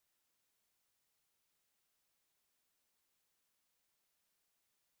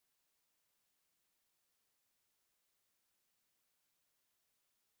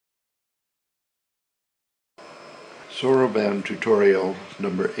Soroban tutorial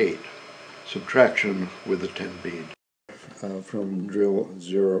number 8, subtraction with a 10 bead. From drill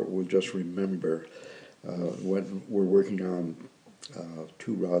 0, we'll just remember when we're working on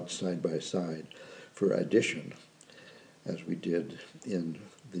two rods side by side for addition, as we did in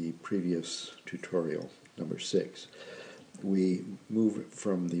the previous tutorial, number 6, we move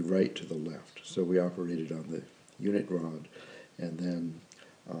from the right to the left. So we operated on the unit rod and then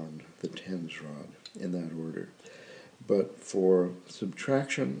on the tens rod in that order. But for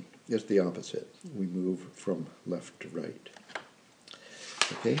subtraction, it's the opposite. We move from left to right.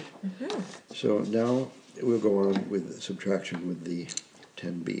 Okay? So now we'll go on with subtraction with the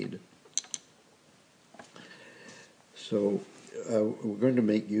 10 bead. So we're going to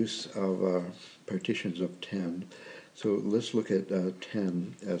make use of partitions of 10. So let's look at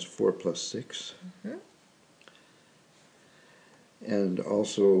 10 as 4 plus 6. And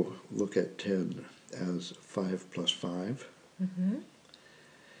also look at 10 as 5 plus 5.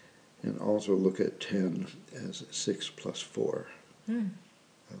 And also look at 10 as 6 plus 4.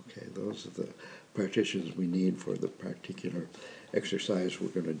 Okay, those are the partitions we need for the particular exercise we're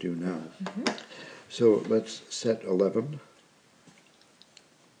going to do now. So let's set 11.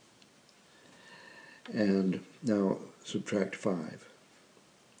 And now subtract 5.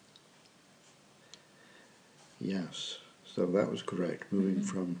 Yes, so that was correct, moving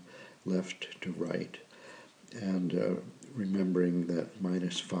from left to right. And remembering that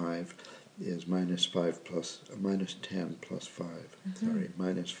minus 5 is minus 5 plus, minus 10 plus 5. Sorry,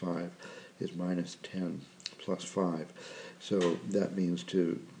 minus 5 is minus 10 plus 5. So that means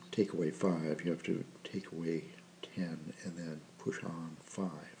to take away 5, you have to take away 10 and then push on 5.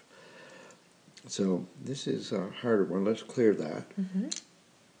 So this is a harder one. Let's clear that.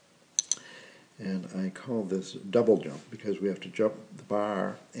 And I call this double jump because we have to jump the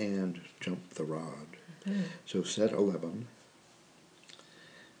bar and jump the rod. So set 11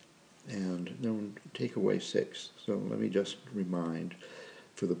 and then take away 6. So let me just remind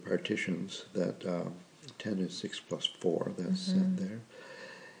for the partitions that 10 is 6 plus 4, that's set there.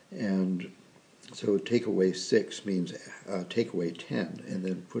 And so take away 6 means take away 10 and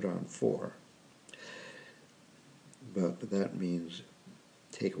then put on 4. But that means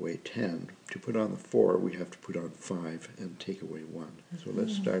take away 10. To put on the 4, we have to put on 5 and take away 1. So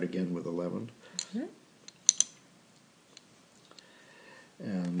let's start again with 11.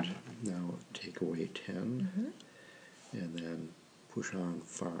 And now take away 10, and then push on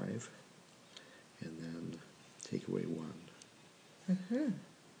 5, and then take away 1.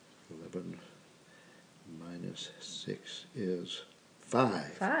 11 minus 6 is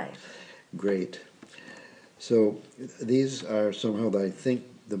 5. Great. So these are somehow, I think,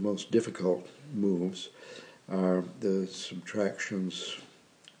 the most difficult moves are the subtractions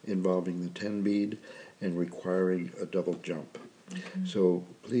involving the 10 bead and requiring a double jump. So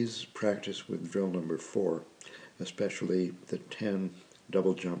please practice with drill number 4, especially the 10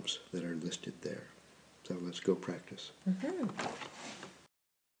 double jumps that are listed there. So let's go practice.